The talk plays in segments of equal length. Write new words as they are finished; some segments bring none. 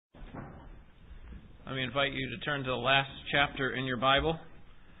Let me invite you to turn to the last chapter in your Bible,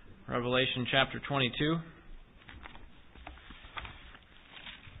 Revelation chapter 22.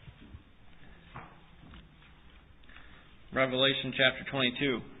 Revelation chapter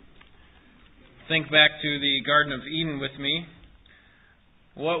 22. Think back to the Garden of Eden with me.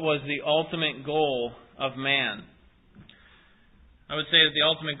 What was the ultimate goal of man? I would say that the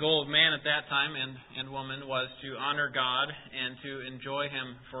ultimate goal of man at that time and woman was to honor God and to enjoy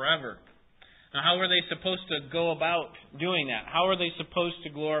Him forever. Now, how were they supposed to go about doing that? How were they supposed to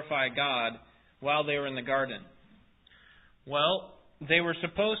glorify God while they were in the garden? Well, they were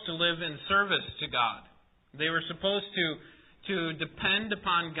supposed to live in service to God. They were supposed to depend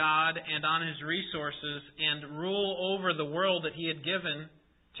upon God and on His resources and rule over the world that He had given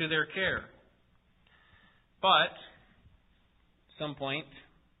to their care. But at some point,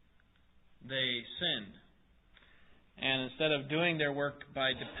 they sinned. And instead of doing their work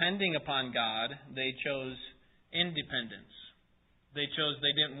by depending upon God, they chose independence. They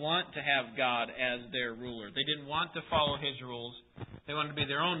didn't want to have God as their ruler. They didn't want to follow His rules. They wanted to be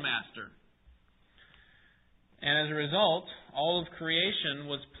their own master. And as a result, all of creation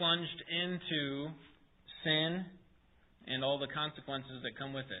was plunged into sin and all the consequences that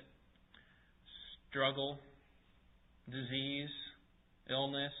come with it. Struggle, disease,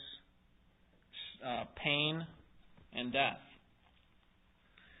 illness, pain, and death.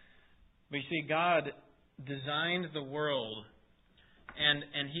 But you see, God designed the world,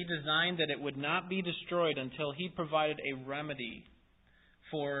 and He designed that it would not be destroyed until He provided a remedy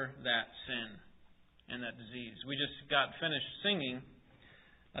for that sin and that disease. We just got finished singing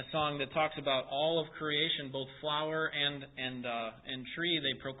a song that talks about all of creation, both flower and tree,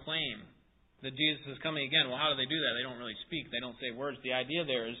 they proclaim that Jesus is coming again. Well, how do they do that? They don't really speak. They don't say words. The idea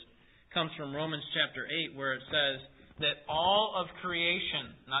there comes from Romans chapter 8, where it says that all of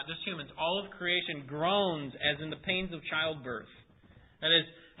creation, not just humans, all of creation groans as in the pains of childbirth. That is,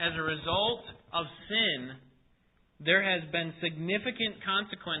 as a result of sin, there has been significant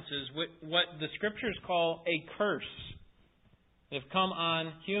consequences, what the Scriptures call a curse, that have come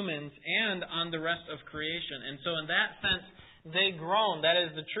on humans and on the rest of creation. And so in that sense, they groan. That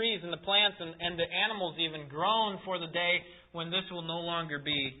is, the trees and the plants and the animals even groan for the day when this will no longer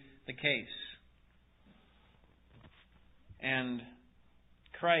be the case. And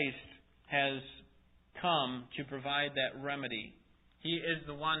Christ has come to provide that remedy. He is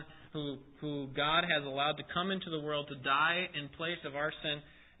the one who God has allowed to come into the world to die in place of our sin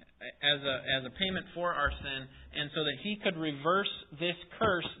as a payment for our sin, and so that He could reverse this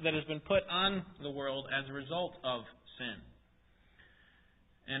curse that has been put on the world as a result of sin.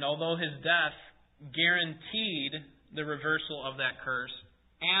 And although His death guaranteed the reversal of that curse,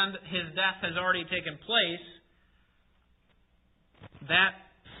 and His death has already taken place, that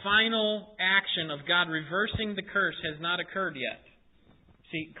final action of God reversing the curse has not occurred yet.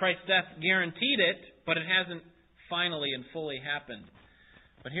 See, Christ's death guaranteed it, but it hasn't finally and fully happened.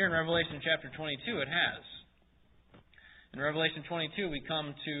 But here in Revelation chapter 22, it has. In Revelation 22, we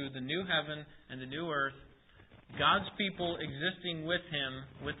come to the new heaven and the new earth, God's people existing with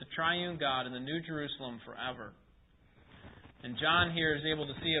Him, with the triune God in the New Jerusalem forever. And John here is able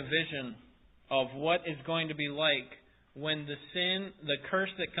to see a vision of what is going to be like when the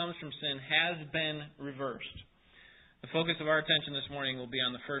curse that comes from sin has been reversed. The focus of our attention this morning will be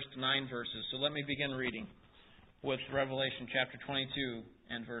on the first 9 verses. So let me begin reading with Revelation chapter 22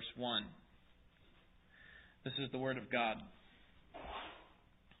 and verse 1. This is the Word of God.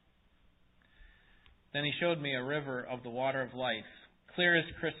 Then He showed me a river of the water of life, clear as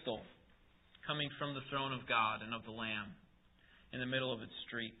crystal, coming from the throne of God and of the Lamb, in the middle of its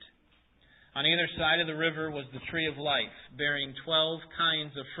street. On either side of the river was the tree of life, bearing 12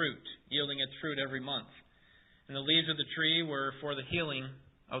 kinds of fruit, yielding its fruit every month. And the leaves of the tree were for the healing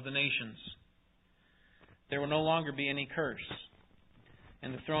of the nations. There will no longer be any curse.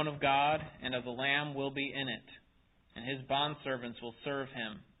 And the throne of God and of the Lamb will be in it, and His bondservants will serve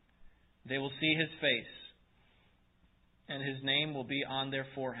Him. They will see His face, and His name will be on their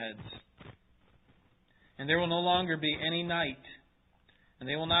foreheads. And there will no longer be any night. And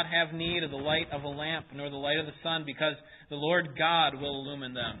they will not have need of the light of a lamp, nor the light of the sun, because the Lord God will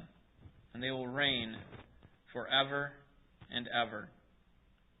illumine them, and they will reign forever and ever.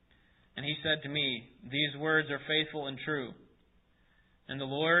 And He said to me, These words are faithful and true. And the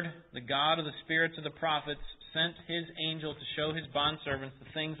Lord, the God of the spirits of the prophets, sent His angel to show His bondservants the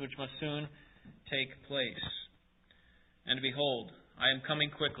things which must soon take place. And behold, I am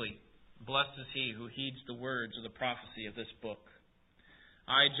coming quickly. Blessed is he who heeds the words of the prophecy of this book.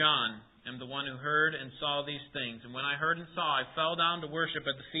 I, John, am the one who heard and saw these things. And when I heard and saw, I fell down to worship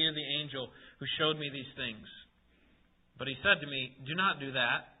at the feet of the angel who showed me these things. But he said to me, do not do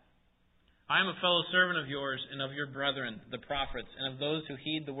that. I am a fellow servant of yours and of your brethren, the prophets, and of those who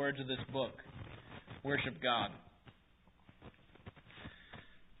heed the words of this book. Worship God.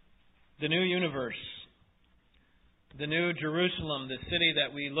 The new universe. The new Jerusalem, the city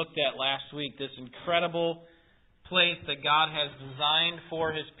that we looked at last week, this incredible place that God has designed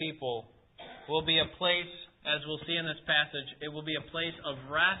for His people, will be a place, as we'll see in this passage, it will be a place of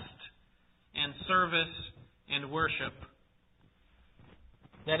rest and service and worship.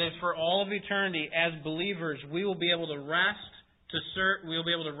 That is, for all of eternity, as believers, we will be able to rest, we will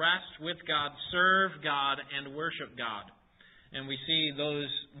be able to rest with God, serve God, and worship God. And we see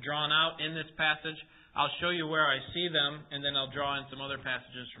those drawn out in this passage. I'll show you where I see them, and then I'll draw in some other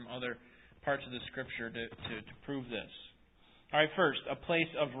passages from other parts of the Scripture to prove this. All right, first, a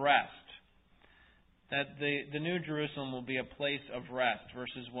place of rest. That the New Jerusalem will be a place of rest,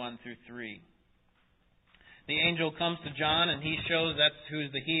 verses 1 through 3. The angel comes to John, and he shows that's who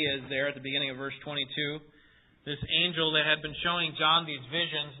the he is there at the beginning of verse 22. This angel that had been showing John these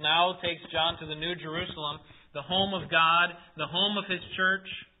visions now takes John to the New Jerusalem, the home of God, the home of His church.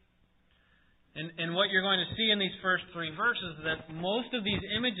 And what you're going to see in these first three verses is that most of these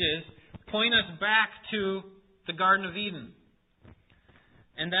images point us back to the Garden of Eden.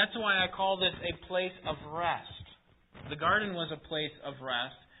 And that's why I call this a place of rest. The garden was a place of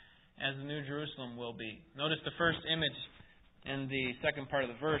rest, as the New Jerusalem will be. Notice the first image in the second part of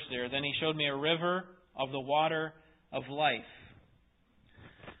the verse there. Then he showed me a river of the water of life.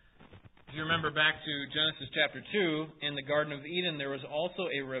 If you remember back to Genesis chapter 2, in the Garden of Eden there was also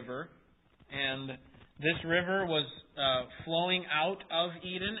a river. And this river was flowing out of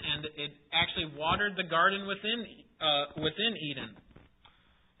Eden, and it actually watered the garden within Eden.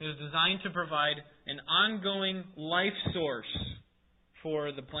 It was designed to provide an ongoing life source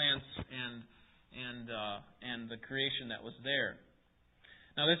for the plants and the creation that was there.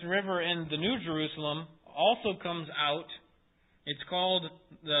 Now, this river in the New Jerusalem also comes out. It's called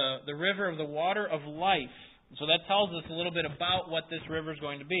the river of the water of life. So that tells us a little bit about what this river is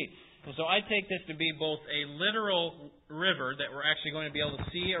going to be. And so I take this to be both a literal river, that we're actually going to be able to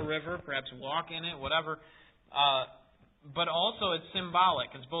see a river, perhaps walk in it, whatever, but also it's symbolic.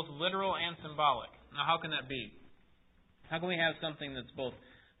 It's both literal and symbolic. Now, how can that be? How can we have something that's both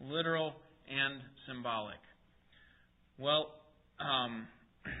literal and symbolic? Well,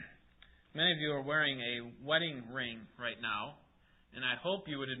 many of you are wearing a wedding ring right now, and I hope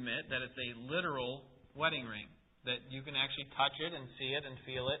you would admit that it's a literal wedding ring, that you can actually touch it and see it and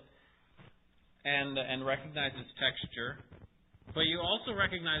feel it and recognize its texture. But you also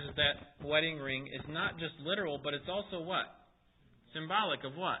recognize that that wedding ring is not just literal, but it's also what? Symbolic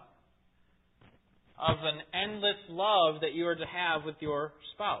of what? Of an endless love that you are to have with your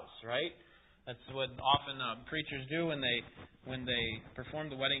spouse, right? That's what often preachers do when they perform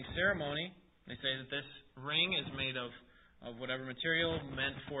the wedding ceremony. They say that this ring is made of whatever material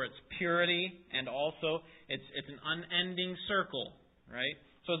meant for its purity, and also it's an unending circle, right?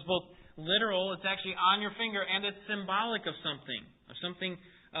 So it's both literal, it's actually on your finger, and it's symbolic of something,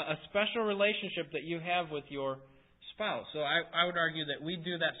 a special relationship that you have with your spouse. So I would argue that we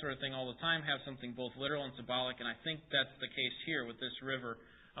do that sort of thing all the time, have something both literal and symbolic, and I think that's the case here with this river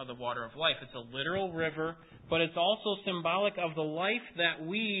of the water of life. It's a literal river, but it's also symbolic of the life that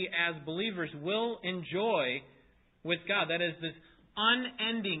we as believers will enjoy with God. That is this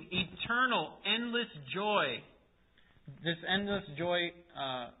unending, eternal, endless joy. This endless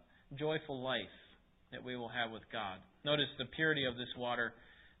joyful life that we will have with God. Notice the purity of this water.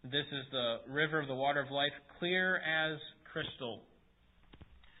 This is the river of the water of life, clear as crystal.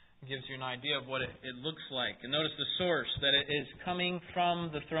 It gives you an idea of what it looks like. And notice the source, that it is coming from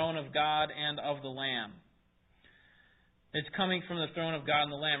the throne of God and of the Lamb. It's coming from the throne of God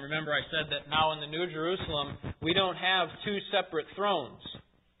and the Lamb. Remember, I said that now in the New Jerusalem, we don't have two separate thrones.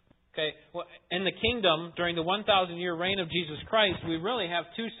 Okay, well, in the kingdom, during the 1,000-year reign of Jesus Christ, we really have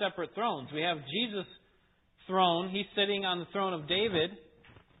two separate thrones. We have Jesus' throne. He's sitting on the throne of David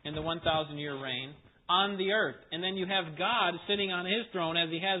in the 1,000-year reign on the earth. And then you have God sitting on His throne as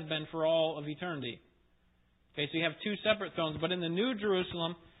He has been for all of eternity. Okay, so you have two separate thrones. But in the New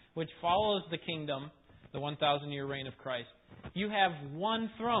Jerusalem, which follows the kingdom, the 1,000-year reign of Christ, you have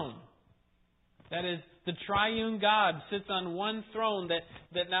one throne. That is, the triune God sits on one throne,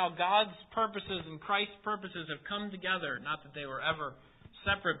 that now God's purposes and Christ's purposes have come together. Not that they were ever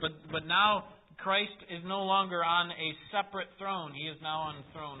separate, but now Christ is no longer on a separate throne. He is now on a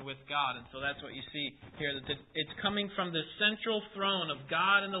throne with God. And so that's what you see here. That it's coming from the central throne of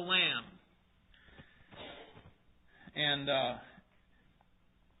God and the Lamb. And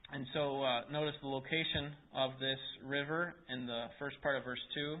so notice the location of this river in the first part of verse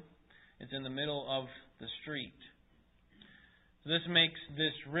 2. It's in the middle of the street. This makes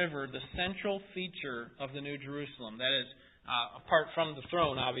this river the central feature of the New Jerusalem. That is, apart from the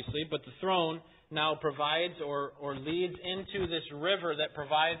throne, obviously, but the throne now provides or leads into this river that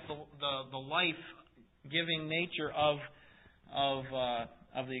provides the life-giving nature of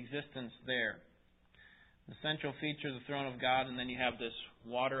the existence there. The central feature of the throne of God, and then you have this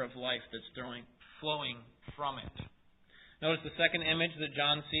water of life that's flowing from it. Notice the second image that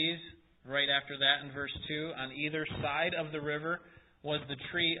John sees right after that in verse 2. On either side of the river was the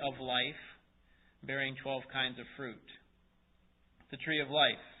tree of life, bearing 12 kinds of fruit. The tree of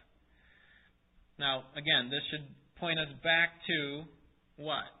life. Now, again, this should point us back to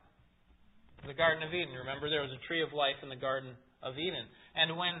what? The Garden of Eden. Remember, there was a tree of life in the Garden of Eden.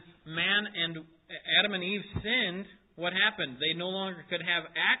 And when Adam and Eve sinned, what happened? They no longer could have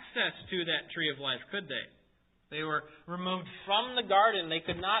access to that tree of life, could they? They were removed from the garden. They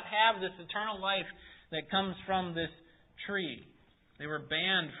could not have this eternal life that comes from this tree. They were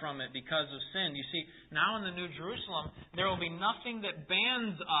banned from it because of sin. You see, now in the New Jerusalem, there will be nothing that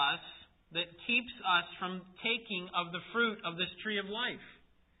bans us, that keeps us from taking of the fruit of this tree of life,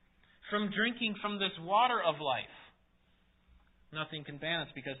 from drinking from this water of life. Nothing can ban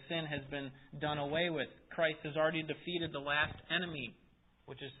us because sin has been done away with. Christ has already defeated the last enemy,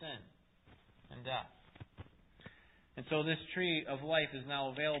 which is sin and death. And so this tree of life is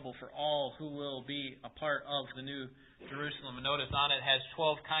now available for all who will be a part of the New Jerusalem. And notice on it has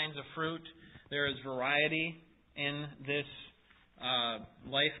 12 kinds of fruit. There is variety in this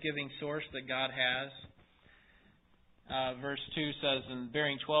life-giving source that God has. Verse 2 says, and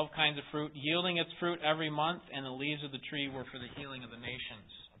bearing 12 kinds of fruit, yielding its fruit every month, and the leaves of the tree were for the healing of the nations.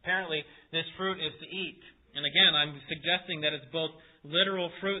 Apparently, this fruit is to eat. And again, I'm suggesting that it's both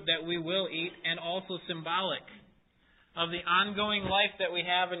literal fruit that we will eat and also symbolic of the ongoing life that we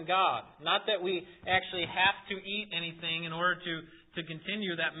have in God. Not that we actually have to eat anything in order to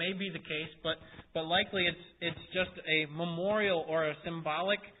continue. That may be the case, but likely it's just a memorial or a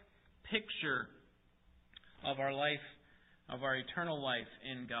symbolic picture of our life, of our eternal life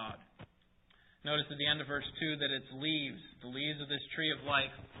in God. Notice at the end of verse 2 that its leaves, the leaves of this tree of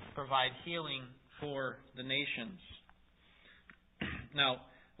life, provide healing for the nations. Now,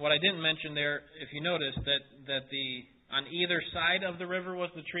 what I didn't mention there, if you notice, that on either side of the river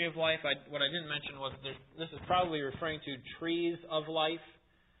was the tree of life. What I didn't mention was this is probably referring to trees of life.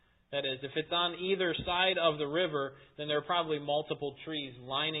 That is, if it's on either side of the river, then there are probably multiple trees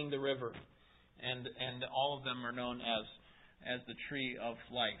lining the river. And all of them are known as the tree of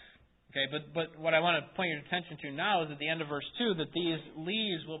life. Okay, but what I want to point your attention to now is at the end of verse 2 that these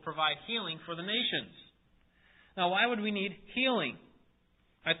leaves will provide healing for the nations. Now, why would we need healing?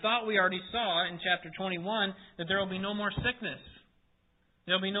 I thought we already saw in chapter 21 that there will be no more sickness.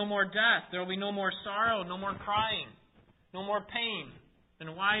 There will be no more death. There will be no more sorrow, no more crying, no more pain.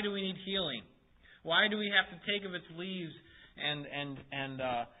 Then why do we need healing? Why do we have to take of its leaves and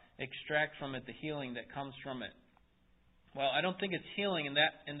extract from it the healing that comes from it? Well, I don't think it's healing in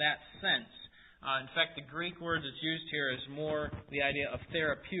that sense. In fact, the Greek word that's used here is more the idea of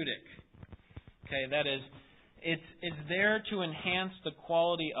therapeutic. Okay, that is, it's there to enhance the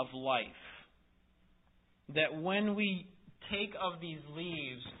quality of life. That when we take of these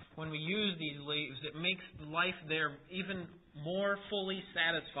leaves, when we use these leaves, it makes life there even more fully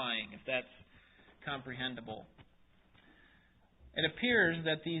satisfying, if that's comprehensible. It appears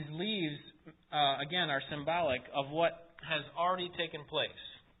that these leaves, again, are symbolic of what has already taken place.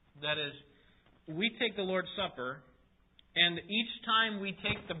 That is, we take the Lord's Supper, and each time we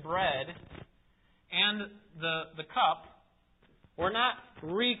take the bread and the cup, we're not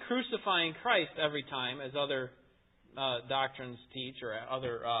re-crucifying Christ every time, as other doctrines teach or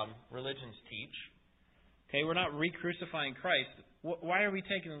other religions teach. Okay, we're not re-crucifying Christ. Why are we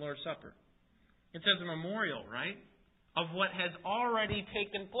taking the Lord's Supper? It's as a memorial, right, of what has already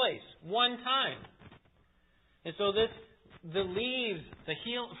taken place one time. And so the leaves,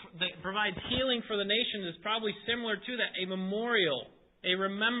 that provides healing for the nation is probably similar to that, a memorial, a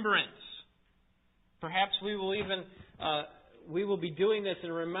remembrance. Perhaps we will even we will be doing this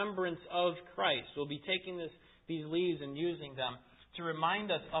in remembrance of Christ. We'll be taking these leaves and using them to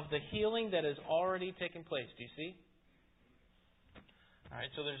remind us of the healing that has already taken place. Do you see? All right,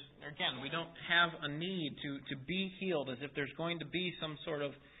 so we don't have a need to be healed as if there's going to be some sort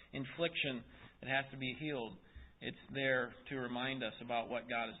of infliction that has to be healed. It's there to remind us about what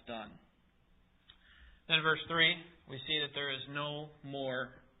God has done. Then in verse 3, we see that there is no more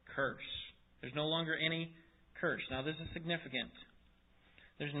curse. There's no longer any curse. Now this is significant.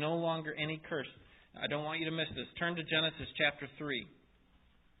 There's no longer any curse. I don't want you to miss this. Turn to Genesis chapter 3.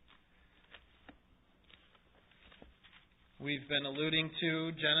 We've been alluding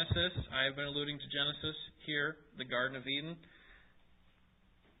to Genesis. I have been alluding to Genesis here, the Garden of Eden.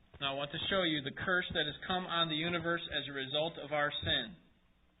 Now I want to show you the curse that has come on the universe as a result of our sin.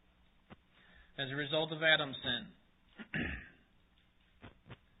 As a result of Adam's sin.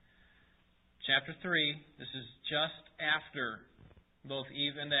 Chapter 3, this is just after both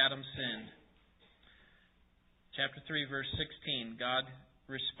Eve and Adam sinned. Chapter 3, verse 16, God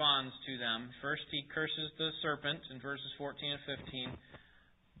responds to them. First, He curses the serpent in verses 14 and 15,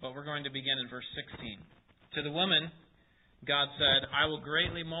 but we're going to begin in verse 16. To the woman, God said, I will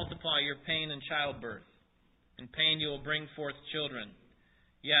greatly multiply your pain in childbirth. In pain you will bring forth children.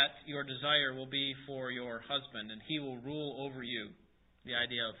 Yet your desire will be for your husband, and he will rule over you. The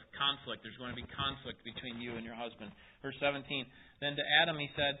idea of conflict. There's going to be conflict between you and your husband. Verse 17, then to Adam he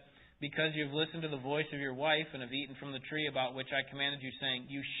said, because you have listened to the voice of your wife and have eaten from the tree about which I commanded you, saying,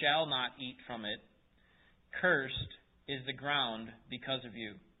 you shall not eat from it. Cursed is the ground because of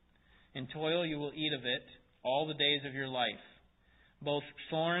you. In toil you will eat of it all the days of your life. Both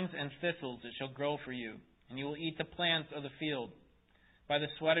thorns and thistles it shall grow for you, and you will eat the plants of the field. By the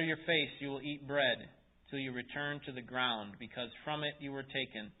sweat of your face you will eat bread, till you return to the ground, because from it you were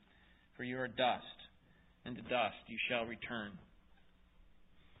taken, for you are dust, and to dust you shall return.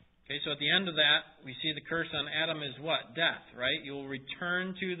 Okay, so at the end of that, we see the curse on Adam is what? Death, right? You will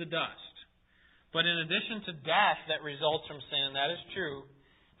return to the dust. But in addition to death that results from sin, and that is true,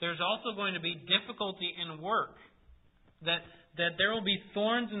 there's also going to be difficulty in work. That there will be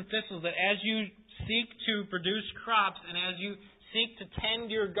thorns and thistles, that as you seek to produce crops, and as you seek to tend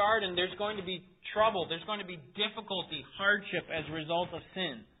your garden, there's going to be trouble, there's going to be difficulty, hardship as a result of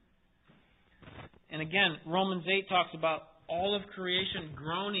sin. And again, Romans 8 talks about all of creation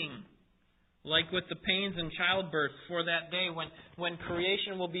groaning, like with the pains in childbirth for that day when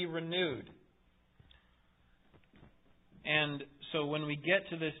creation will be renewed. And so when we get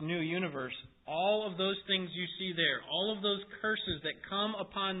to this new universe, all of those things you see there, all of those curses that come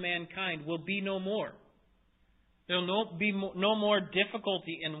upon mankind will be no more. There will be no more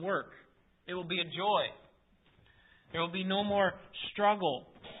difficulty in work. It will be a joy. There will be no more struggle.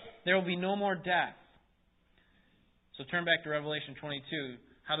 There will be no more death. So turn back to Revelation 22.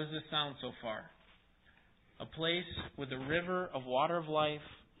 How does this sound so far? A place with a river of water of life,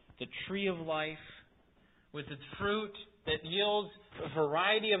 the tree of life, with its fruit that yields a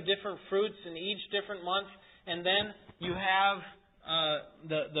variety of different fruits in each different month. And then you have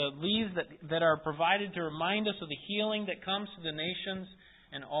the leaves that are provided to remind us of the healing that comes to the nations,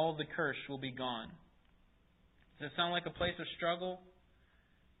 and all the curse will be gone. Does it sound like a place of struggle?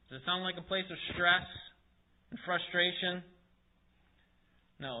 Does it sound like a place of stress and frustration?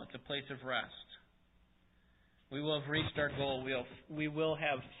 No, it's a place of rest. We will have reached our goal. We will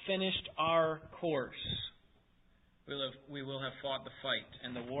have finished our course. We will have fought the fight,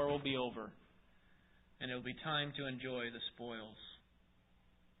 and the war will be over. And it will be time to enjoy the spoils.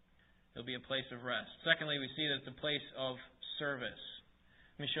 It will be a place of rest. Secondly, we see that it's a place of service.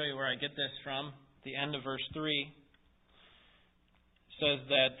 Let me show you where I get this from. The end of verse 3 says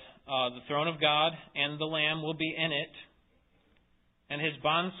that the throne of God and the Lamb will be in it, and His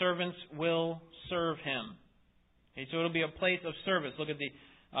bondservants will serve Him. Okay, so it will be a place of service. Look at the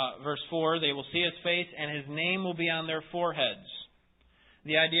verse 4. They will see His face, and His name will be on their foreheads.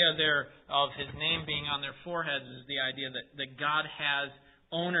 The idea there of His name being on their foreheads is the idea that God has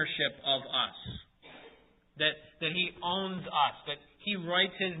ownership of us. That He owns us. That He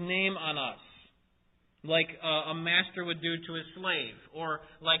writes His name on us. Like a master would do to his slave. Or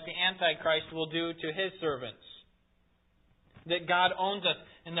like the Antichrist will do to his servants. That God owns us.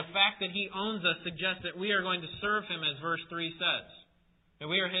 And the fact that He owns us suggests that we are going to serve Him, as verse 3 says. That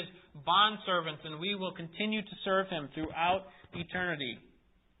we are His bondservants, and we will continue to serve Him throughout eternity.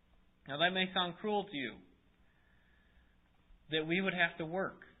 Now that may sound cruel to you, that we would have to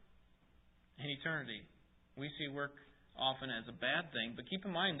work in eternity. We see work often as a bad thing, but keep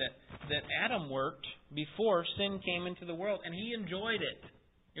in mind that Adam worked before sin came into the world, and he enjoyed it.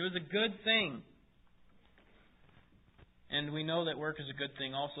 It was a good thing. And we know that work is a good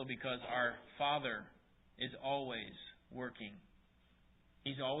thing also because our Father is always working.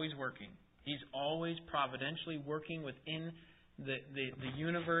 He's always working. He's always providentially working within the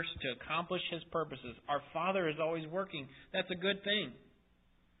universe to accomplish His purposes. Our Father is always working. That's a good thing.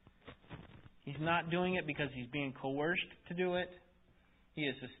 He's not doing it because He's being coerced to do it. He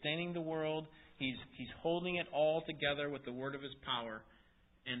is sustaining the world. He's holding it all together with the word of His power.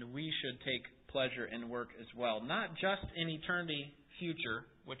 And we should take pleasure in work as well. Not just in eternity future,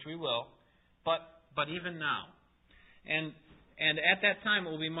 which we will, but even now. And at that time it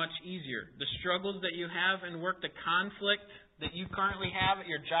will be much easier. The struggles that you have in work, the conflict that you currently have at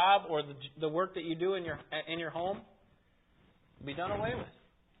your job or the work that you do in your home, will be done away with.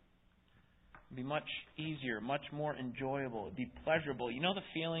 It'll be much easier, much more enjoyable. It'll be pleasurable. You know the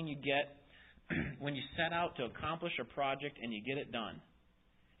feeling you get when you set out to accomplish a project and you get it done.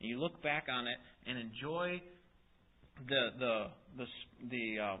 And you look back on it and enjoy the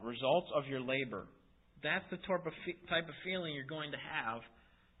results of your labor. That's the type of feeling you're going to have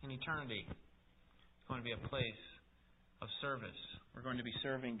in eternity. It's going to be a place of service. We're going to be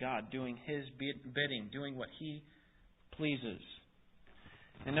serving God, doing His bidding, doing what He pleases.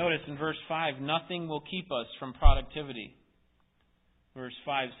 And notice in verse 5, nothing will keep us from productivity. Verse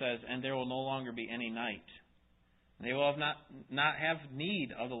 5 says, and there will no longer be any night. They will not have need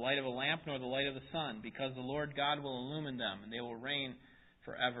of the light of a lamp nor the light of the sun, because the Lord God will illumine them, and they will reign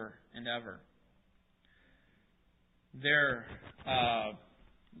forever and ever. There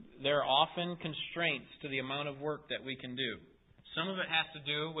are often constraints to the amount of work that we can do. Some of it has to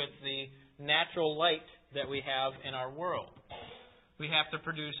do with the natural light that we have in our world. We have to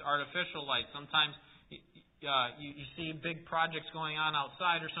produce artificial light. Sometimes you see big projects going on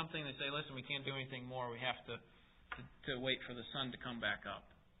outside or something. They say, listen, we can't do anything more. We have to wait for the sun to come back up.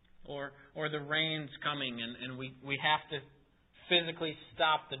 Or the rain's coming and we have to physically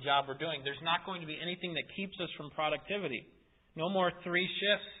stop the job we're doing. There's not going to be anything that keeps us from productivity. No more 3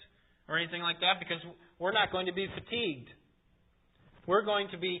 shifts or anything like that, because we're not going to be fatigued. We're going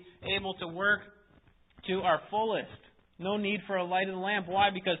to be able to work to our fullest. No need for a light of the lamp.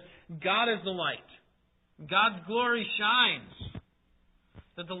 Why? Because God is the light. God's glory shines.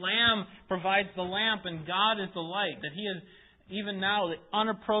 That the Lamb provides the lamp and God is the light. That He is, even now, the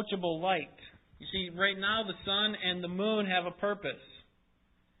unapproachable light. You see, right now the sun and the moon have a purpose.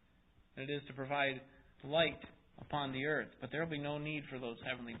 And it is to provide light upon the earth. But there will be no need for those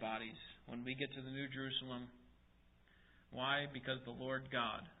heavenly bodies when we get to the New Jerusalem. Why? Because the Lord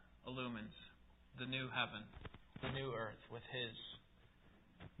God illumines the new heaven, the new earth with His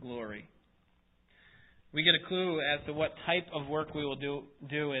glory. We get a clue as to what type of work we will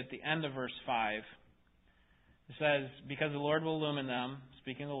do at the end of verse 5. It says, because the Lord will illumine them,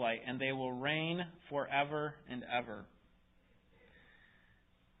 speaking of the light, and they will reign forever and ever.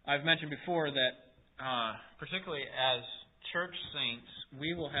 I've mentioned before that, particularly as church saints,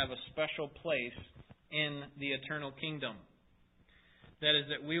 we will have a special place in the eternal kingdom. That is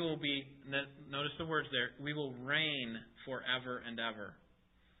that we will be, notice the words there, we will reign forever and ever.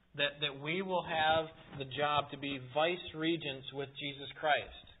 That we will have the job to be vice regents with Jesus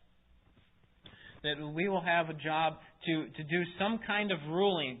Christ. That we will have a job to do some kind of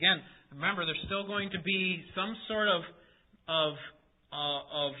ruling. Again, remember, there's still going to be some sort of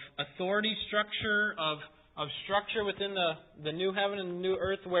authority structure, of structure within the new heaven and the new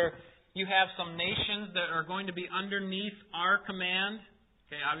earth, where you have some nations that are going to be underneath our command.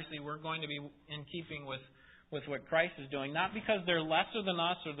 Okay, obviously we're going to be in keeping with what Christ is doing, not because they're lesser than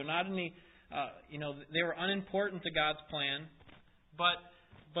us or they're not any, they were unimportant to God's plan,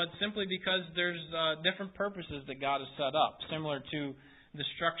 but simply because there's different purposes that God has set up, similar to the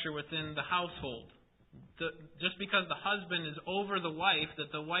structure within the household. Just because the husband is over the wife, that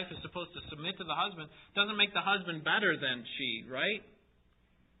the wife is supposed to submit to the husband, doesn't make the husband better than she, right?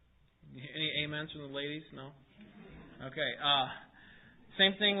 Any amens from the ladies? No? Okay.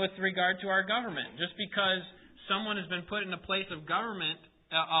 Same thing with regard to our government. Just because someone has been put in a place of government,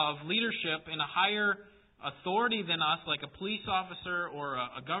 of leadership, in a higher authority than us, like a police officer or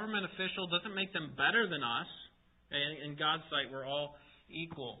a government official, doesn't make them better than us. In God's sight, we're all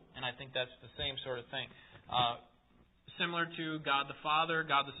equal. And I think that's the same sort of thing. Similar to God the Father,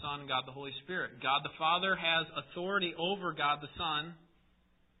 God the Son, God the Holy Spirit. God the Father has authority over God the Son,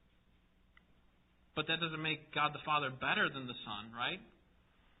 but that doesn't make God the Father better than the Son, right?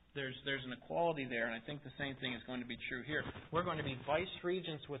 There's an equality there, and I think the same thing is going to be true here. We're going to be vice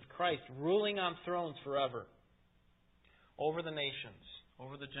regents with Christ, ruling on thrones forever, over the nations,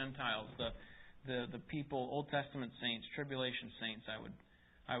 over the Gentiles, the people, Old Testament saints, tribulation saints,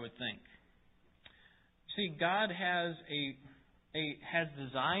 I would think. See, God has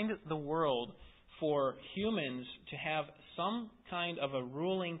designed the world for humans to have some kind of a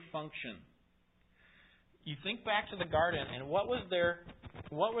ruling function. You think back to the garden, and what were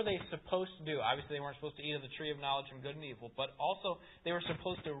they supposed to do? Obviously, they weren't supposed to eat of the tree of knowledge of good and evil, but also they were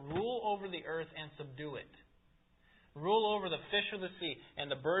supposed to rule over the earth and subdue it. Rule over the fish of the sea and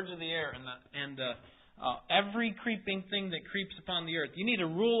the birds of the air and every creeping thing that creeps upon the earth. You need to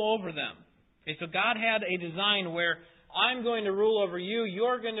rule over them. Okay, so God had a design where I'm going to rule over you,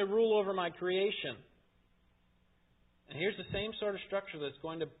 you're going to rule over my creation. And here's the same sort of structure that's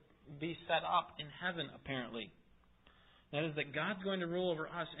going to be set up in heaven, apparently. That is that God's going to rule over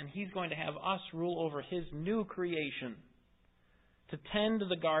us, and He's going to have us rule over His new creation. To tend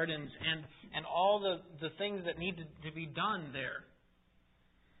the gardens and all the things that need to be done there.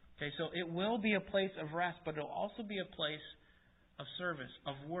 Okay, so it will be a place of rest, but it will also be a place of service,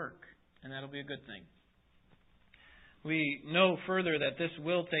 of work. And that'll be a good thing. We know further that this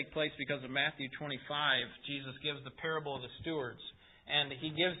will take place because of Matthew 25. Jesus gives the parable of the stewards. And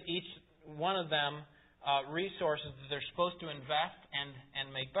He gives each one of them resources that they're supposed to invest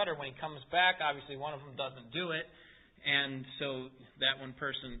and make better. When He comes back, obviously one of them doesn't do it. And so that one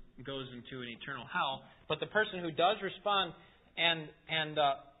person goes into an eternal hell. But the person who does respond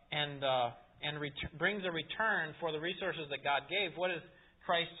brings a return for the resources that God gave, what does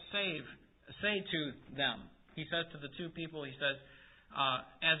Christ say to them? He says to the two people, He says,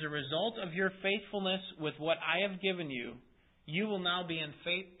 as a result of your faithfulness with what I have given you, you will now be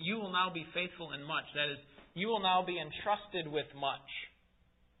faithful in much. That is, you will now be entrusted with much.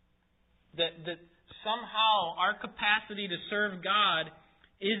 That somehow our capacity to serve God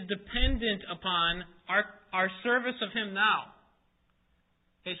is dependent upon our service of Him now.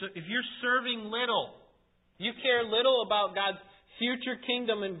 Okay, so if you're serving little, you care little about God's future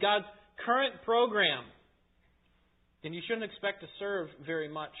kingdom and God's current program, then you shouldn't expect to serve very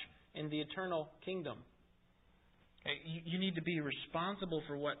much in the eternal kingdom. Okay, you need to be responsible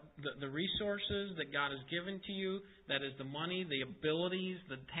for what the resources that God has given to you, that is the money, the abilities,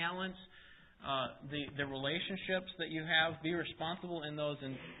 the talents, the relationships that you have. Be responsible in those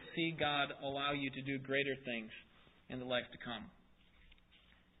and see God allow you to do greater things in the life to come.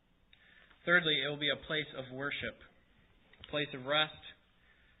 Thirdly, it will be a place of worship, a place of rest,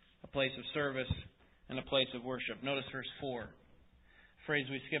 a place of service, and a place of worship. Notice verse 4, a phrase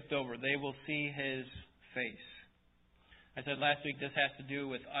we skipped over. They will see His face. I said last week this has to do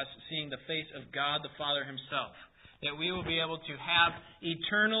with us seeing the face of God the Father Himself. That we will be able to have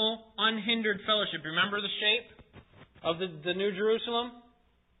eternal, unhindered fellowship. Remember the shape of the New Jerusalem?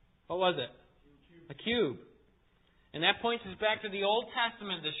 What was it? A cube. And that points us back to the Old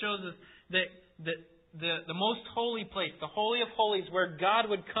Testament that shows us that the most holy place, the Holy of Holies, where God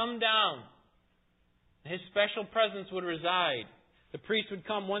would come down. His special presence would reside. The priest would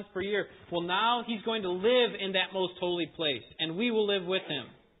come once per year. Well, now He's going to live in that most holy place. And we will live with Him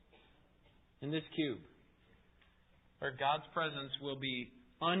in this cube, where God's presence will be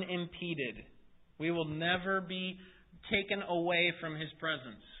unimpeded. We will never be taken away from His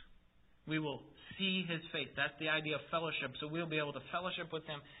presence. We will see His face. That's the idea of fellowship. So we'll be able to fellowship with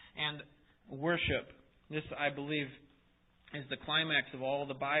Him and worship. This, I believe, is the climax of all of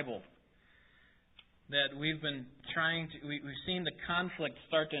the Bible. That we've been we've seen the conflict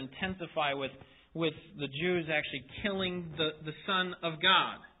start to intensify with the Jews actually killing the Son of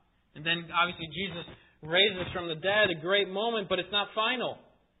God. And then obviously Jesus raises from the dead, a great moment, but it's not final.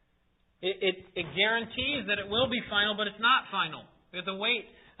 It guarantees that it will be final, but it's not final. We have to wait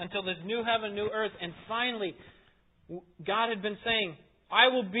until this new heaven, new earth, and finally, God had been saying, I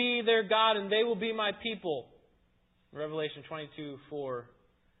will be their God and they will be my people. Revelation 22:4.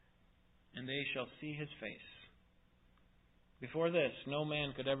 And they shall see His face. Before this, no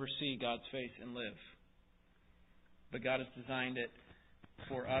man could ever see God's face and live. But God has designed it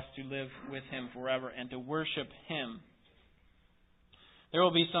for us to live with Him forever and to worship Him. There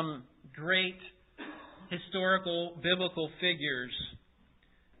will be some great historical, biblical figures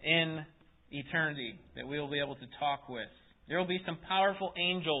in eternity that we will be able to talk with. There will be some powerful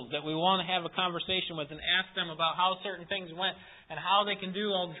angels that we want to have a conversation with and ask them about how certain things went and how they can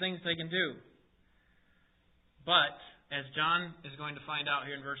do all the things they can do. But, as John is going to find out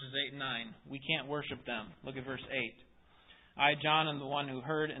here in verses 8 and 9, we can't worship them. Look at verse 8. I, John, am the one who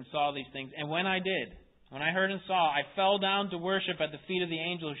heard and saw these things. And when I heard and saw, I fell down to worship at the feet of the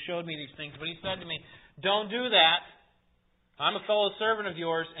angel who showed me these things. But he said to me, don't do that. I'm a fellow servant of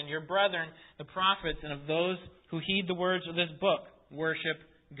yours and your brethren, the prophets, and of those who heed the words of this book. Worship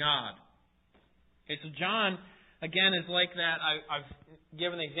God. Okay, so John, again, is like that. I've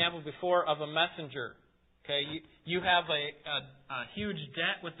given the example before of a messenger. Okay, you have a huge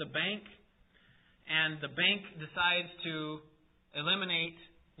debt with the bank, and the bank decides to eliminate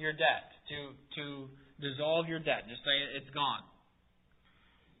your debt, to dissolve your debt. Just say it's gone.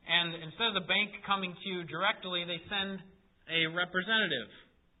 And instead of the bank coming to you directly, they send a representative.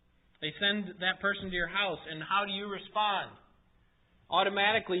 They send that person to your house, and how do you respond?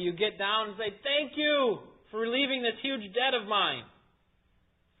 Automatically, you get down and say, thank you for relieving this huge debt of mine.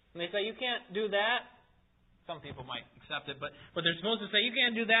 And they say, you can't do that. Some people might accept it, but they're supposed to say, you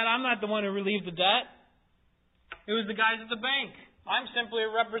can't do that. I'm not the one who relieved the debt. It was the guys at the bank. I'm simply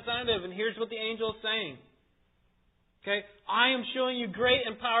a representative, and here's what the angel is saying. Okay? I am showing you great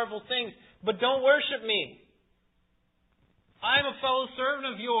and powerful things, but don't worship me. I am a fellow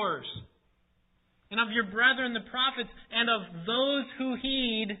servant of yours, and of your brethren the prophets, and of those who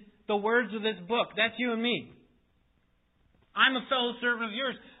heed the words of this book. That's you and me. I'm a fellow servant of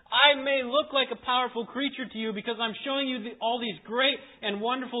yours. I may look like a powerful creature to you because I'm showing you all these great and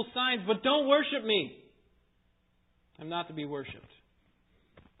wonderful signs, but don't worship me. I'm not to be worshipped.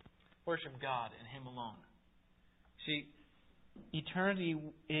 Worship God and Him alone. See, eternity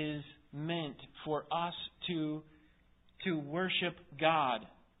is meant for us to worship God,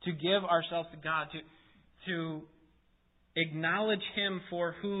 to give ourselves to God, to acknowledge Him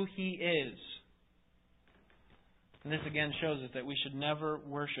for who He is. And this again shows us that we should never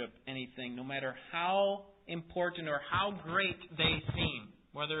worship anything, no matter how important or how great they seem.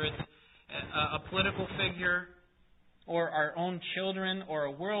 Whether it's a political figure, or our own children, or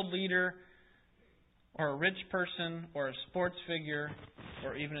a world leader, or a rich person, or a sports figure,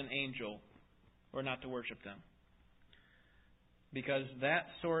 or even an angel. We're not to worship them. Because that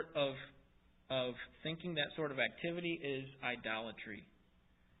sort of thinking, that sort of activity is idolatry.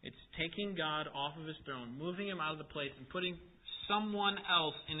 It's taking God off of His throne, moving Him out of the place, and putting someone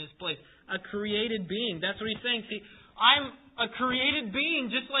else in His place. A created being. That's what He's saying. See, I'm a created being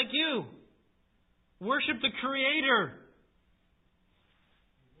just like you. Worship the Creator.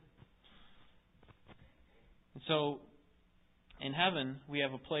 And so, in heaven, we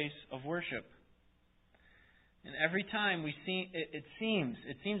have a place of worship. And every time we see, it seems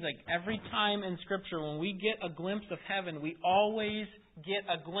like every time in Scripture when we get a glimpse of heaven, we always get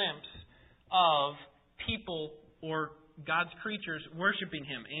a glimpse of people or God's creatures worshiping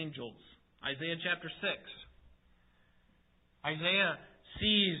Him, angels. Isaiah chapter 6. Isaiah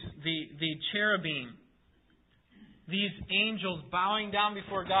sees the cherubim, these angels bowing down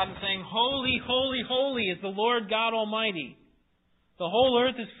before God and saying, Holy, holy, holy is the Lord God Almighty. The whole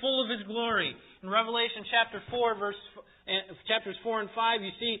earth is full of His glory. In Revelation chapter 4, chapters 4 and 5,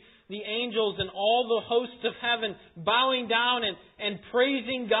 you see the angels and all the hosts of heaven bowing down and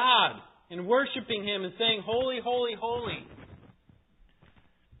praising God and worshiping Him and saying, Holy, holy, holy.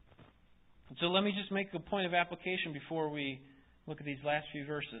 And so let me just make a point of application before we look at these last few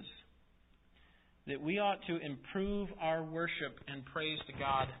verses. That we ought to improve our worship and praise to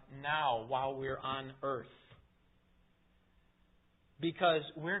God now while we're on earth. Because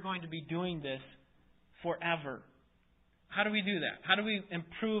we're going to be doing this forever. How do we do that? How do we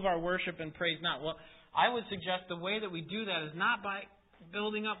improve our worship and praise now? Well, I would suggest the way that we do that is not by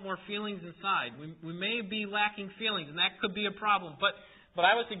building up more feelings inside. We may be lacking feelings, and that could be a problem. But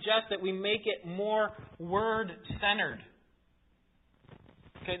I would suggest that we make it more word-centered.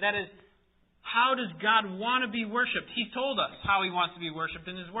 Okay, that is, how does God want to be worshipped? He told us how He wants to be worshipped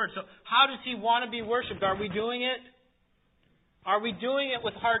in His Word. So how does He want to be worshipped? Are we doing it? Are we doing it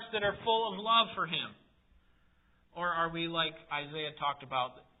with hearts that are full of love for Him? Or are we, like Isaiah talked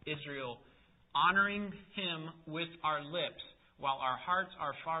about, Israel, honoring Him with our lips while our hearts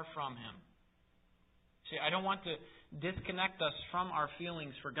are far from Him? See, I don't want to disconnect us from our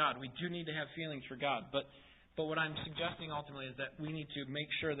feelings for God. We do need to have feelings for God. But what I'm suggesting ultimately is that we need to make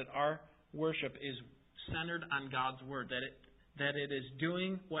sure that our worship is centered on God's Word, that it is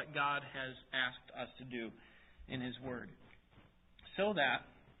doing what God has asked us to do in His Word. So that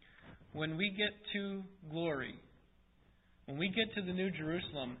when we get to glory, when we get to the New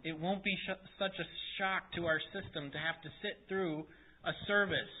Jerusalem, it won't be such a shock to our system to have to sit through a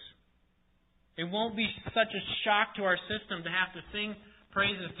service. It won't be such a shock to our system to have to sing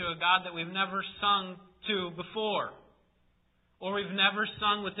praises to a God that we've never sung to before, or we've never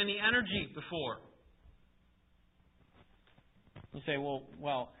sung with any energy before. You say,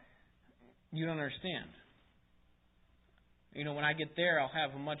 well, you don't understand. When I get there, I'll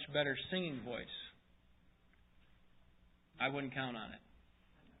have a much better singing voice. I wouldn't count on it.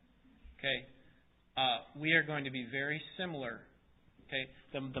 Okay? We are going to be very similar. Okay?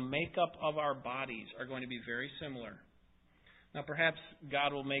 The makeup of our bodies are going to be very similar. Now, perhaps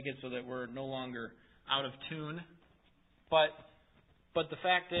God will make it so that we're no longer out of tune. But the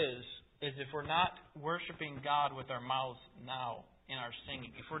fact is if we're not worshiping God with our mouths now in our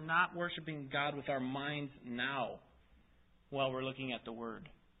singing, if we're not worshiping God with our minds now while we're looking at the Word,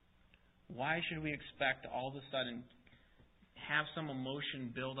 why should we expect to all of a sudden have some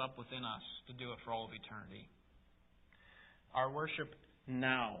emotion build up within us to do it for all of eternity? Our worship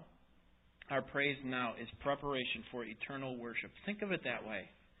now, our praise now, is preparation for eternal worship. Think of it that way.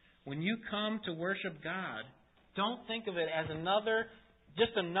 When you come to worship God, don't think of it as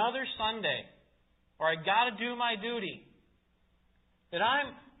just another Sunday, or I got to do my duty. That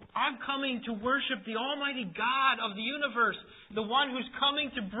I'm coming to worship the Almighty God of the universe, the one who's coming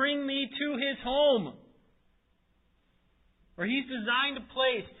to bring me to His home, where He's designed a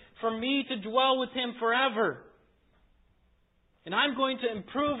place for me to dwell with Him forever. And I'm going to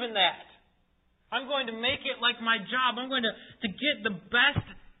improve in that. I'm going to make it like my job. I'm going to get the best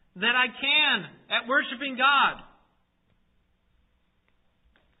that I can at worshiping God.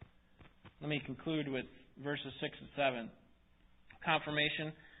 Let me conclude with verses 6 and 7.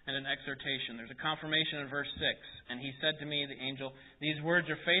 Confirmation and an exhortation. There's a confirmation in verse 6. And he said to me, the angel, these words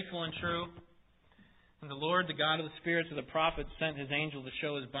are faithful and true. And the Lord, the God of the spirits of the prophets, sent His angel to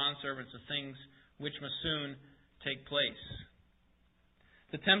show His bondservants the things which must soon take place.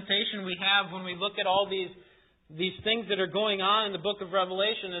 The temptation we have when we look at all these things that are going on in the book of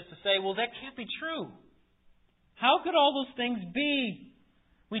Revelation is to say, well, that can't be true. How could all those things be?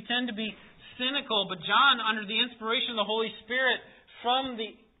 We tend to be cynical, but John, under the inspiration of the Holy Spirit,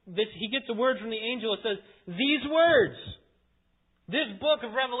 he gets a word from the angel. It says, these words, this book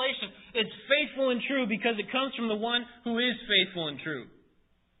of Revelation, it's faithful and true because it comes from the one who is faithful and true,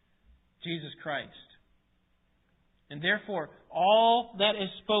 Jesus Christ. And therefore, all that is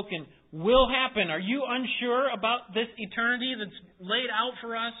spoken will happen. Are you unsure about this eternity that's laid out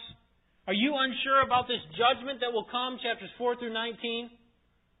for us? Are you unsure about this judgment that will come, chapters 4 through 19?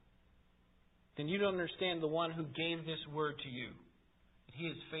 Then you don't understand the one who gave this word to you. He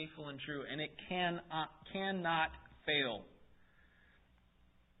is faithful and true, and it cannot fail.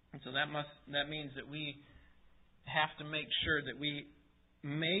 And so that means that we have to make sure that we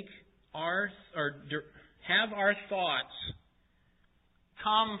have our thoughts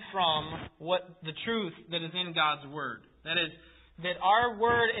come from the truth that is in God's Word. That is, that our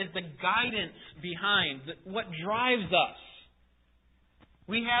Word is the guidance behind what drives us.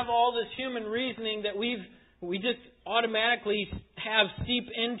 We have all this human reasoning that we just automatically have seep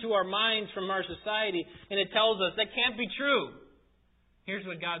into our minds from our society, and it tells us that can't be true. Here's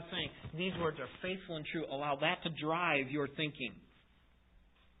what God's saying. These words are faithful and true. Allow that to drive your thinking,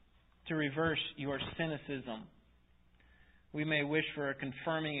 to reverse your cynicism. We may wish for a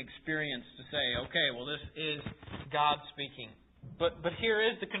confirming experience to say, okay, well, this is God speaking. But here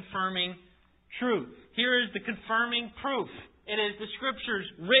is the confirming truth. Here is the confirming proof. It is the Scriptures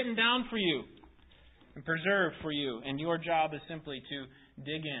written down for you and preserved for you. And your job is simply to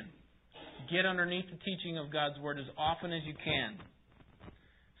dig in. Get underneath the teaching of God's Word as often as you can.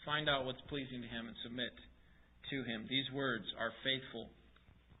 Find out what's pleasing to Him and submit to Him. These words are faithful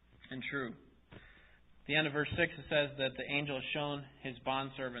and true. At the end of verse 6 it says that the angel has shown his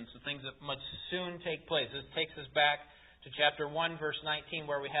bondservants the things that must soon take place. This takes us back to chapter 1, verse 19,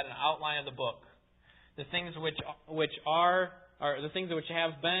 where we had an outline of the book. The things which are the things which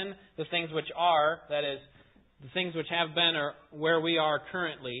have been, the things which are, that is, the things which have been are where we are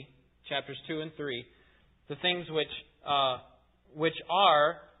currently, chapters 2 and 3. The things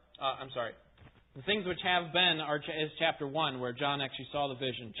the things which have been is chapter 1, where John actually saw the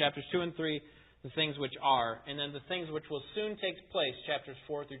vision. Chapters 2 and 3, the things which are. And then the things which will soon take place, chapters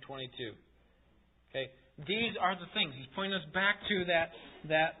 4 through 22. Okay? These are the things. He's pointing us back to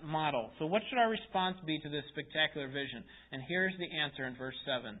that model. So what should our response be to this spectacular vision? And here's the answer in verse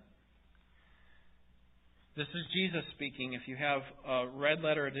 7. This is Jesus speaking. If you have a red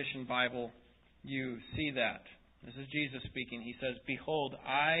letter edition Bible, you see that. This is Jesus speaking. He says, "Behold,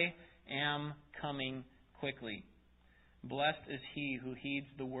 I am coming quickly. Blessed is he who heeds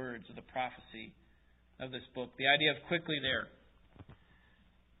the words of the prophecy of this book." The idea of quickly there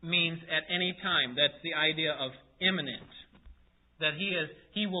means at any time. That's the idea of imminent. That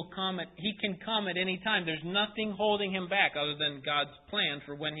he will come. He can come at any time. There's nothing holding him back other than God's plan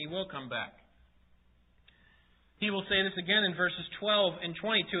for when he will come back. He will say this again in verses 12 and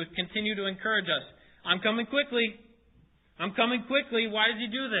 20 to continue to encourage us. I'm coming quickly. I'm coming quickly. Why does he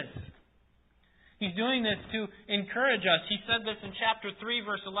do this? He's doing this to encourage us. He said this in chapter 3,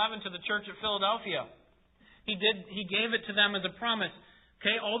 verse 11 to the church at Philadelphia. He gave it to them as a promise.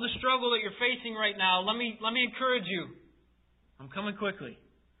 Okay, all the struggle that you're facing right now, let me encourage you. I'm coming quickly.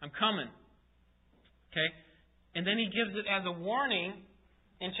 I'm coming. Okay? And then he gives it as a warning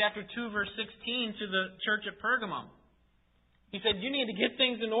in chapter 2, verse 16 to the church at Pergamum. He said, you need to get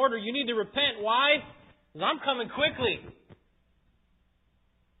things in order. You need to repent. Why? Because I'm coming quickly.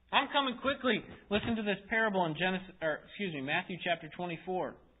 I'm coming quickly. Listen to this parable in Matthew chapter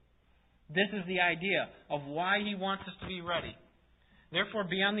 24. This is the idea of why he wants us to be ready. Therefore,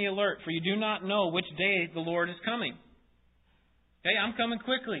 be on the alert, for you do not know which day the Lord is coming. Okay, I'm coming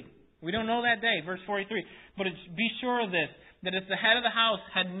quickly. We don't know that day, verse 43. But be sure of this, that if the head of the house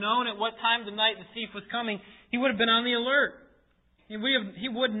had known at what time of the night the thief was coming, he would have been on the alert. He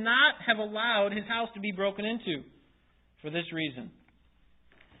would not have allowed his house to be broken into. For this reason,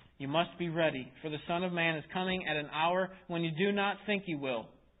 you must be ready, for the Son of Man is coming at an hour when you do not think He will.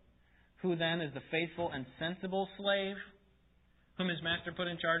 Who then is the faithful and sensible slave, whom his master put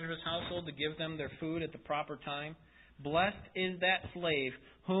in charge of his household to give them their food at the proper time? Blessed is that slave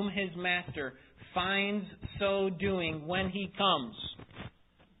whom his master finds so doing when he comes.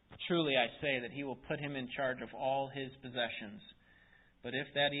 Truly I say that he will put him in charge of all his possessions. But if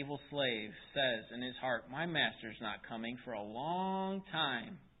that evil slave says in his heart, my master's not coming for a long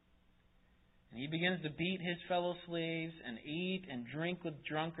time, and he begins to beat his fellow slaves and eat and drink with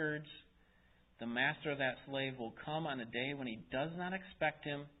drunkards, the master of that slave will come on a day when he does not expect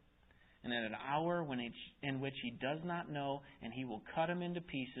him, and at an hour in which he does not know, and he will cut him into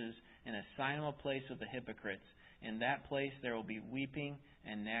pieces and assign him a place with the hypocrites. In that place there will be weeping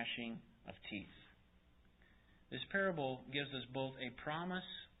and gnashing of teeth. This parable gives us both a promise,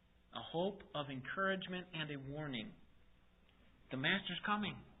 a hope of encouragement, and a warning. The Master's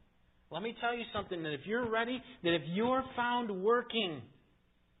coming. Let me tell you something, that if you're ready, that if you're found working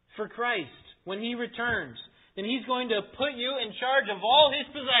for Christ when He returns, then He's going to put you in charge of all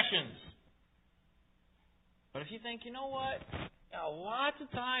His possessions. But if you think, you know what, lots of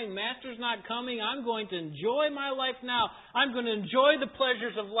time, Master's not coming, I'm going to enjoy my life now. I'm going to enjoy the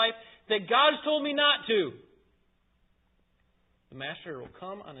pleasures of life that God's told me not to. The Master will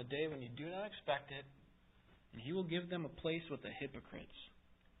come on a day when you do not expect it, and He will give them a place with the hypocrites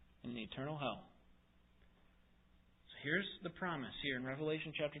in the eternal hell. So here's the promise here in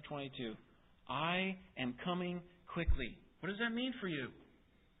Revelation chapter 22. I am coming quickly. What does that mean for you?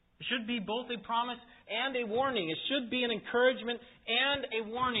 It should be both a promise and a warning. It should be an encouragement and a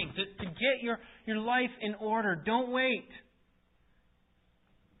warning to get your life in order. Don't wait.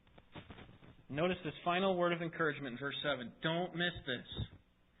 Notice this final word of encouragement in verse 7. Don't miss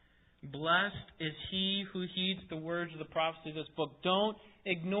this. Blessed is he who heeds the words of the prophecy of this book. Don't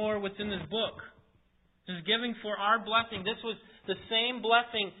ignore what's in this book. This is giving for our blessing. This was the same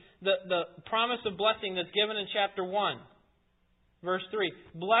blessing, the promise of blessing that's given in chapter 1. Verse 3.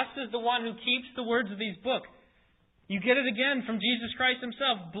 Blessed is the one who keeps the words of these books. You get it again from Jesus Christ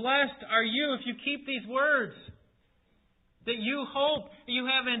Himself. Blessed are you if you keep these words. That you hope, that you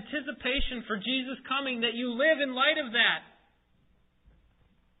have anticipation for Jesus coming, that you live in light of that.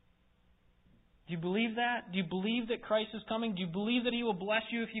 Do you believe that? Do you believe that Christ is coming? Do you believe that He will bless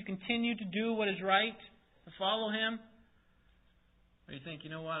you if you continue to do what is right, to follow Him? Or you think, you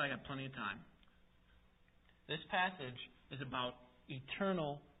know what, I got plenty of time. This passage is about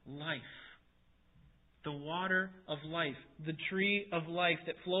eternal life. The water of life, the tree of life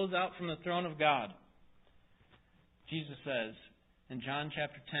that flows out from the throne of God. Jesus says in John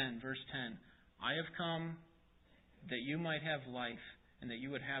chapter 10, verse 10, I have come that you might have life and that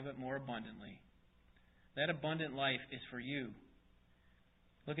you would have it more abundantly. That abundant life is for you.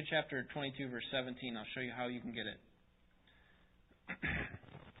 Look at chapter 22, verse 17. I'll show you how you can get it.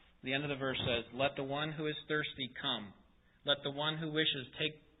 The end of the verse says, let the one who is thirsty come. Let the one who wishes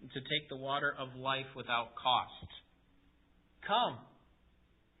to take the water of life without cost. Come.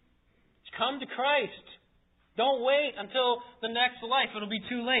 Come to Christ. Don't wait until the next life. It'll be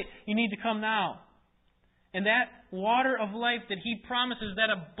too late. You need to come now. And that water of life that He promises, that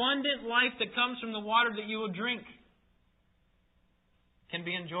abundant life that comes from the water that you will drink, can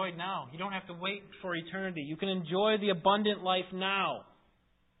be enjoyed now. You don't have to wait for eternity. You can enjoy the abundant life now.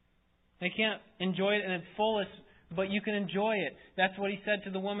 They can't enjoy it in its fullest, but you can enjoy it. That's what He said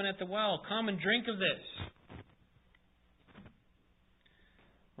to the woman at the well. Come and drink of this.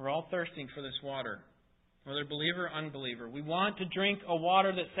 We're all thirsting for this water. Whether believer or unbeliever. We want to drink a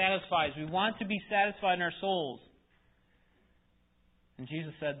water that satisfies. We want to be satisfied in our souls. And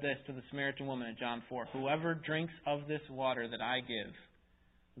Jesus said this to the Samaritan woman in John 4. Whoever drinks of this water that I give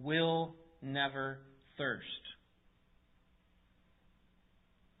will never thirst.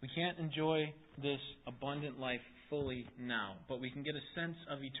 We can't enjoy this abundant life fully now, but we can get a sense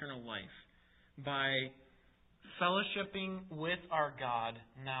of eternal life by fellowshipping with our God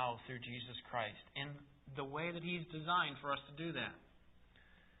now through Jesus Christ. And the way that He's designed for us to do that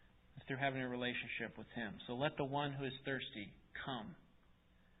is through having a relationship with Him. So let the one who is thirsty come.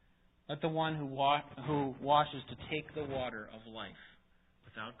 Let the one who washes to take the water of life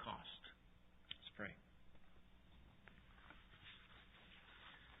without cost. Let's pray.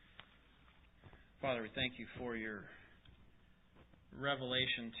 Father, we thank You for Your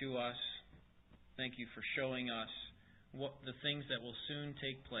revelation to us. Thank You for showing us the things that will soon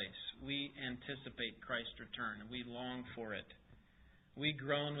take place. We anticipate Christ's return, and we long for it. We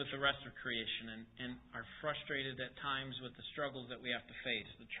groan with the rest of creation and are frustrated at times with the struggles that we have to face,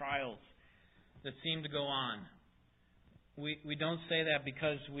 the trials that seem to go on. We don't say that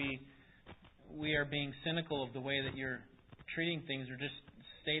because we are being cynical of the way that you're treating things or just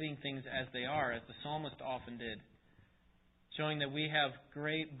stating things as they are, as the psalmist often did, showing that we have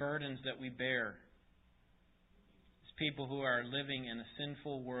great burdens that we bear as people who are living in a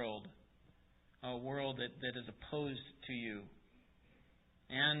sinful world, a world that is opposed to you.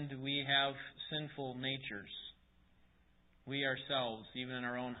 And we have sinful natures. We ourselves, even in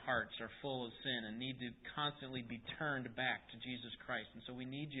our own hearts, are full of sin and need to constantly be turned back to Jesus Christ. And so we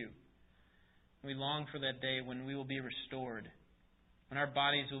need you. We long for that day when we will be restored, when our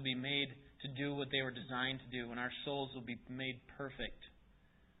bodies will be made to do what they were designed to do, when our souls will be made perfect,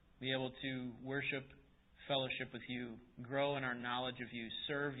 be able to worship, fellowship with you, grow in our knowledge of you,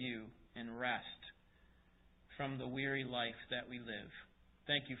 serve you, and rest from the weary life that we live.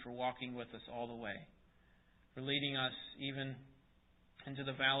 Thank you for walking with us all the way, for leading us even into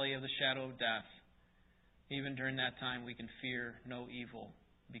the valley of the shadow of death. Even during that time, we can fear no evil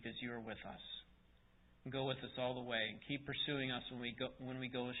because you are with us. Go with us all the way and keep pursuing us when we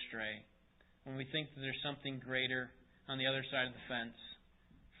go astray. When we think that there's something greater on the other side of the fence,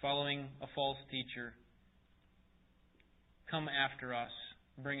 following a false teacher, come after us,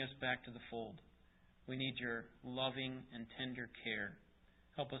 bring us back to the fold. We need your loving and tender care.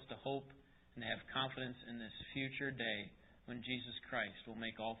 Help us to hope and to have confidence in this future day when Jesus Christ will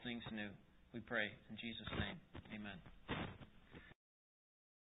make all things new. We pray in Jesus' name. Amen.